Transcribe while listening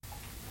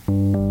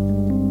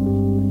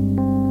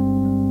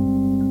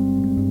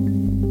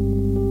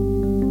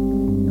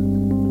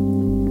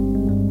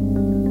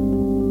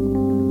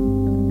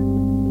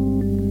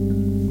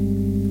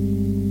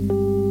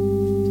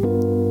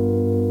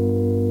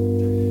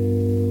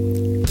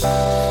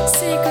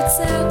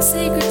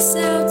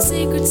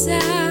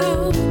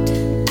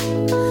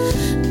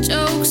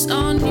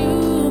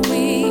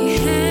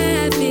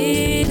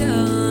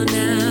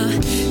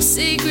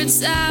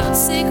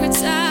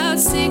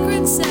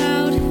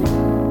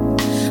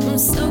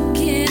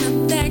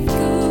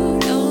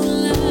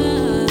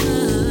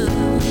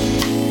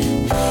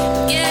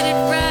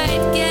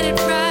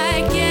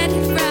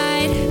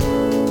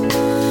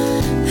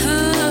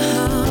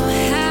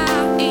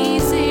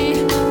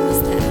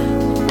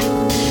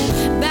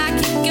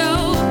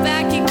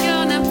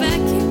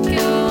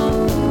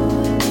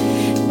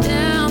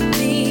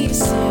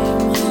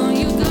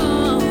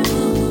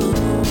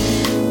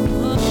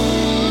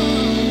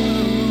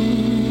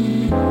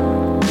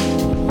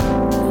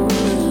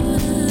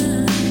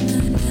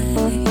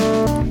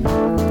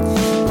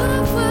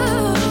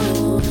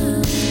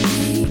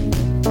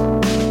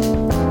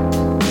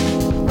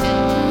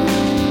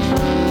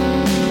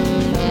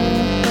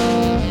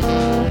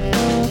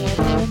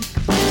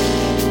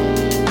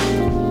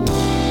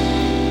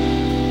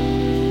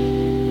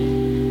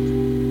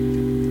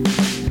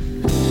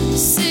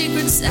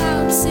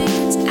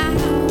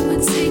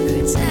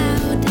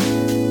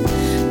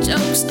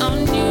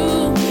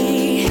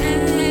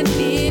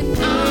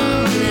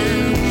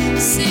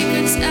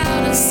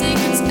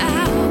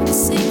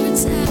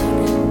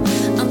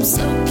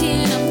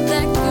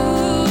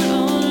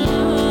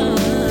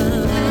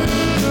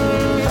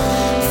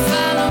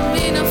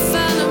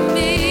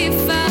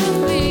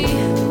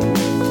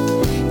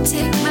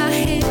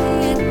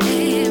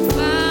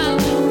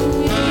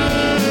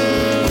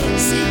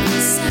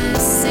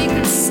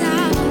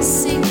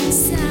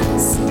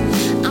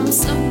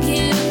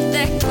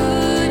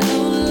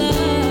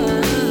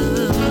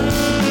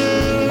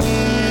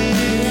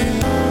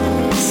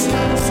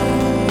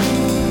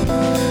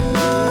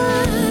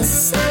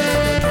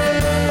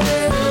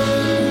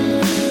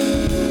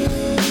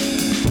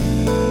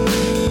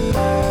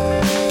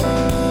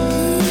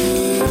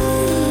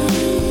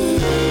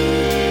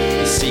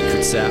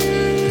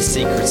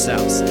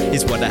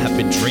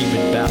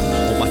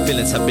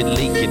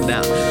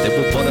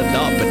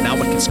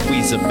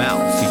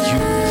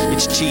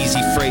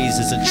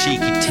And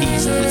cheeky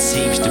teasing that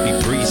seems to be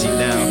breezy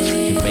now.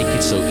 You make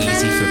it so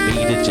easy for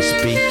me to just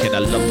speak, and I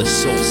love the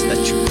sauce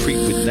that you creep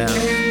with now.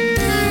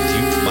 With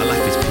you, my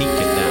life is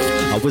peaking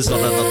now. I was on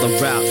another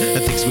route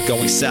and things were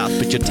going south,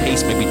 but your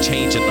taste made me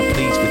change, and I'm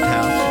pleased with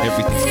how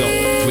everything's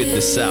going with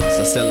the south.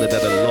 I sell it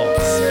at a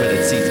loss, but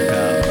it's easy,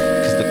 pal,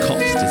 cause the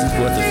cost isn't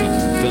worth it for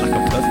you. Feel like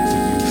I'm perfect for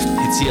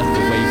you. It's the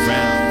other way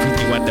round. With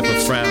you I never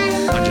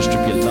frown. I just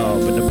strip your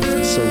love and it makes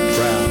me so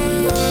proud.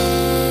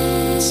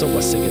 So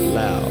I sing it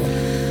loud.